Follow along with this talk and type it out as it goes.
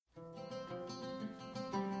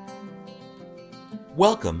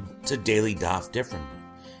Welcome to Daily Daf Differently,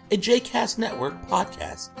 a JCast Network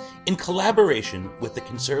podcast in collaboration with the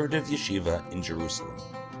Conservative Yeshiva in Jerusalem.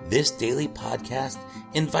 This daily podcast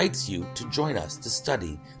invites you to join us to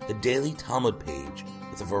study the daily Talmud page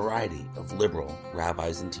with a variety of liberal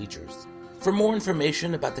rabbis and teachers. For more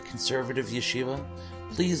information about the Conservative Yeshiva,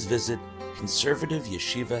 please visit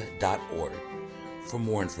conservativeyeshiva.org. For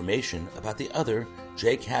more information about the other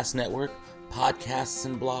JCast Network podcasts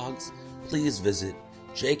and blogs, please visit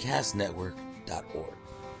jcastnetwork.org.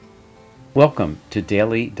 Welcome to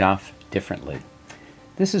Daily Daf Differently.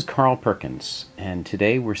 This is Carl Perkins, and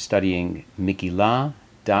today we're studying Megillah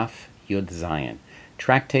Daf Yud Zayin,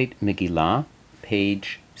 Tractate Megillah,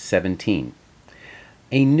 page 17.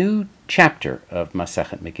 A new chapter of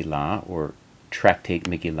Masechet Megillah, or Tractate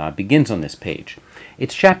Megillah, begins on this page.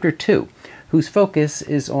 It's chapter 2, whose focus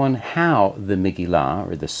is on how the Megillah,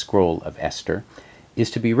 or the scroll of Esther,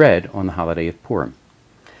 is to be read on the holiday of Purim.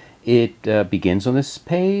 It begins on this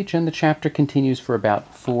page, and the chapter continues for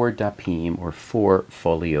about 4 dapim, or 4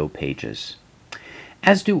 folio pages.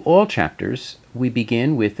 As do all chapters, we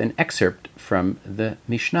begin with an excerpt from the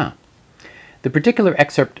Mishnah. The particular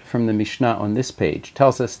excerpt from the Mishnah on this page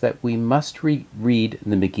tells us that we must read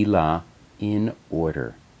the Megillah in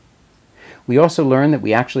order. We also learn that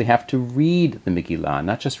we actually have to read the Megillah,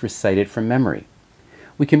 not just recite it from memory.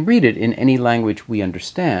 We can read it in any language we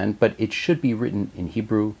understand, but it should be written in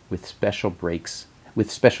Hebrew with special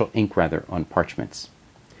ink on parchments.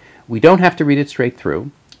 We don't have to read it straight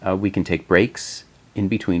through. We can take breaks in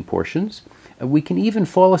between portions. We can even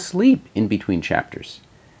fall asleep in between chapters.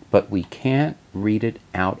 But we can't read it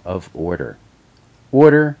out of order.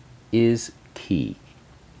 Order is key.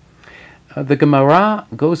 The Gemara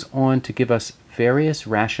goes on to give us various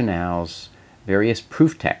rationales, various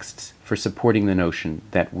proof texts for supporting the notion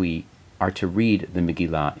that we are to read the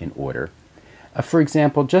Megillah in order. For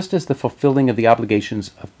example, just as the fulfilling of the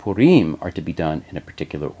obligations of Purim are to be done in a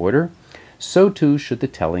particular order, so too should the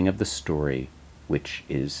telling of the story, which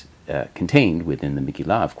is contained within the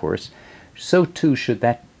Megillah, of course, so too should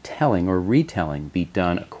that telling or retelling be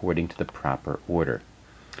done according to the proper order.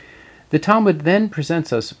 The Talmud then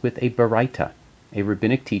presents us with a Baraita, a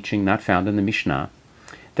rabbinic teaching not found in the Mishnah,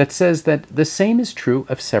 that says that the same is true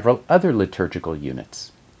of several other liturgical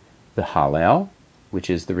units. The Hallel, which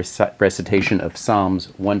is the recitation of Psalms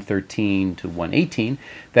 113 to 118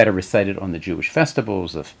 that are recited on the Jewish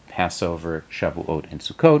festivals of Passover, Shavuot, and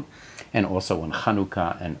Sukkot, and also on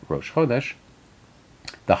Chanukah and Rosh Chodesh.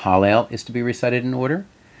 The Hallel is to be recited in order.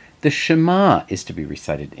 The Shema is to be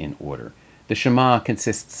recited in order. The Shema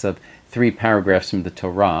consists of 3 paragraphs from the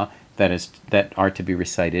Torah that are to be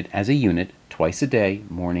recited as a unit twice a day,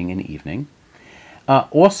 morning and evening.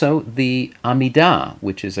 Also, the Amidah,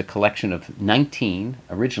 which is a collection of 19,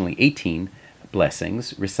 originally 18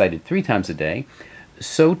 blessings, recited 3 times a day.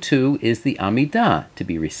 So too is the Amidah to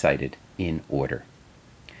be recited in order.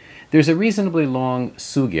 There's a reasonably long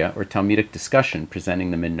sugya, or Talmudic discussion, presenting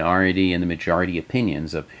the minority and the majority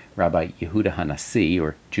opinions of Rabbi Yehuda HaNasi,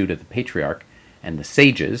 or Judah the Patriarch, and the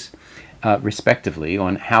sages, respectively,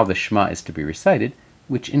 on how the Shema is to be recited,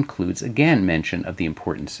 which includes, again, mention of the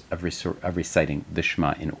importance of reciting the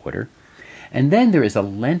Shema in order. And then there is a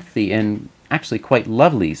lengthy and actually quite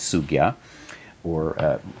lovely sugya,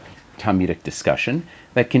 or Talmudic discussion,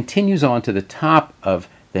 that continues on to the top of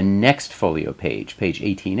the next folio page, page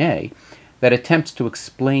 18a, that attempts to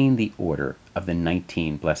explain the order of the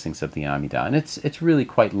 19 blessings of the Amidah. And it's really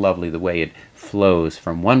quite lovely the way it flows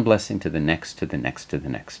from one blessing to the next, to the next, to the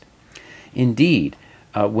next. Indeed,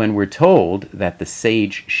 when we're told that the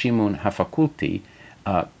sage Shimon HaFakulti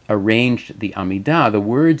arranged the Amidah, the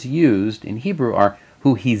words used in Hebrew are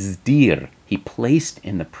hu hizdir. He placed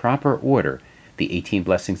in the proper order the 18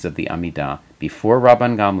 blessings of the Amidah before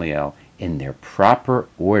Rabban Gamliel in their proper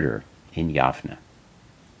order in Yavne.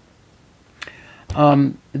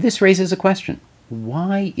 This raises a question.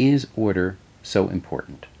 Why is order so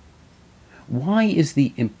important? Why is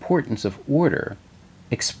the importance of order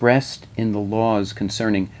expressed in the laws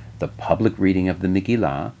concerning the public reading of the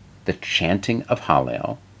Megillah, the chanting of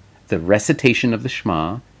Hallel, the recitation of the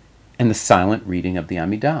Shema, and the silent reading of the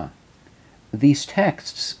Amidah? These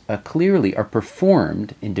texts clearly are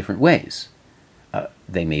performed in different ways.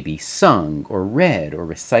 They may be sung or read or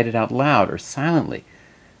recited out loud or silently,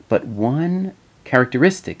 but one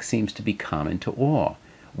characteristic seems to be common to all.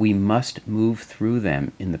 We must move through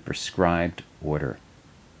them in the prescribed order.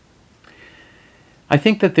 I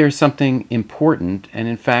think that there's something important and,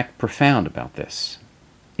 in fact, profound about this.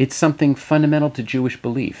 It's something fundamental to Jewish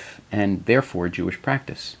belief and, therefore, Jewish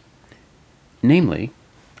practice. Namely,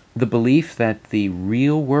 the belief that the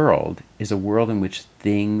real world is a world in which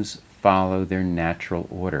things follow their natural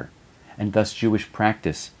order, and thus Jewish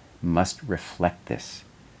practice must reflect this.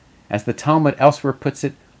 As the Talmud elsewhere puts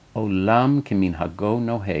it, Olam keminhago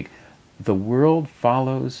noheg, the world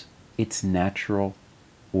follows its natural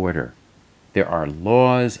order. There are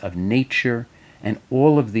laws of nature, and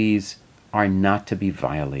all of these are not to be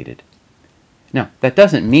violated. Now, that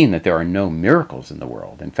doesn't mean that there are no miracles in the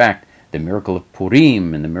world. In fact, the miracle of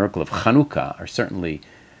Purim and the miracle of Chanukah are certainly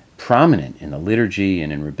prominent in the liturgy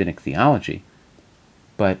and in rabbinic theology.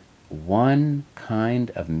 But one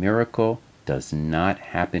kind of miracle does not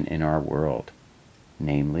happen in our world,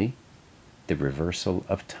 namely, the reversal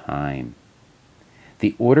of time.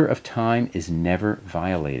 The order of time is never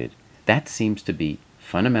violated. That seems to be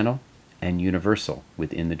fundamental and universal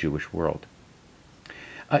within the Jewish world.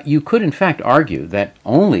 You could, in fact, argue that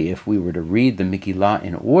only if we were to read the Megillah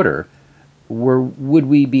in order would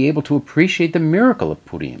we be able to appreciate the miracle of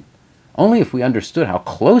Purim. Only if we understood how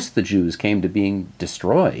close the Jews came to being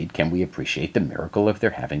destroyed can we appreciate the miracle of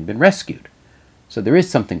their having been rescued. So there is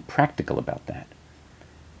something practical about that.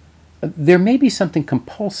 There may be something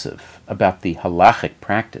compulsive about the halachic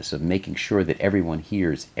practice of making sure that everyone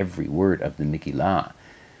hears every word of the Megillah,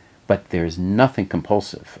 but there's nothing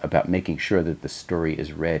compulsive about making sure that the story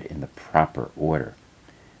is read in the proper order.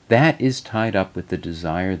 That is tied up with the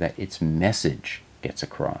desire that its message gets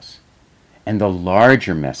across. And the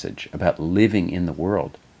larger message about living in the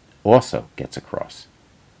world also gets across.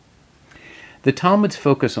 The Talmud's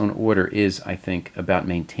focus on order is, I think, about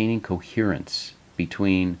maintaining coherence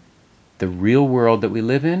between the real world that we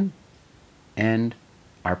live in and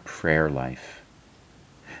our prayer life.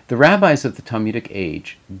 The rabbis of the Talmudic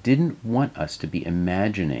age didn't want us to be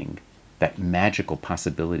imagining that magical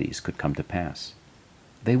possibilities could come to pass.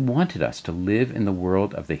 They wanted us to live in the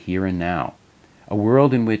world of the here and now, a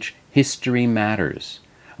world in which history matters,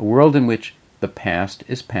 a world in which the past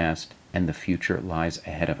is past and the future lies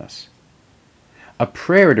ahead of us. A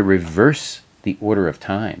prayer to reverse the order of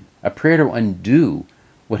time, a prayer to undo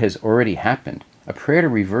what has already happened, a prayer to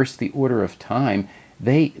reverse the order of time,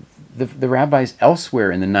 the rabbis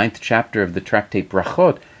elsewhere in the 9th chapter of the Tractate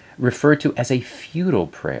Brachot refer to as a futile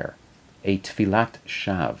prayer, a tfilat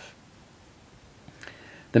shav.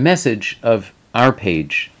 The message of our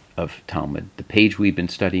page of Talmud, the page we've been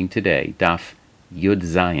studying today, Daf Yud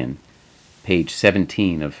Zayin, page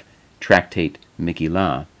 17 of Tractate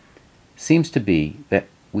Megillah, seems to be that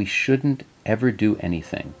we shouldn't ever do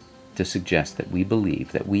anything to suggest that we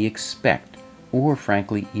believe, that we expect, or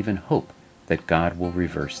frankly even hope that God will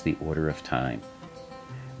reverse the order of time.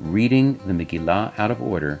 Reading the Megillah out of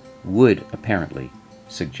order would apparently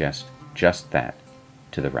suggest just that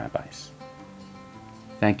to the rabbis.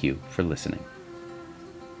 Thank you for listening.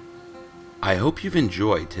 I hope you've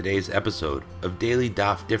enjoyed today's episode of Daily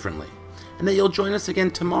Daf Differently, and that you'll join us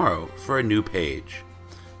again tomorrow for a new page.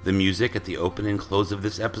 The music at the open and close of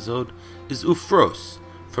this episode is Ufros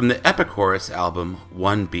from the Epichorus album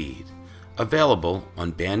One Bead, available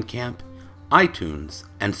on Bandcamp, iTunes,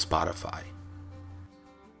 and Spotify.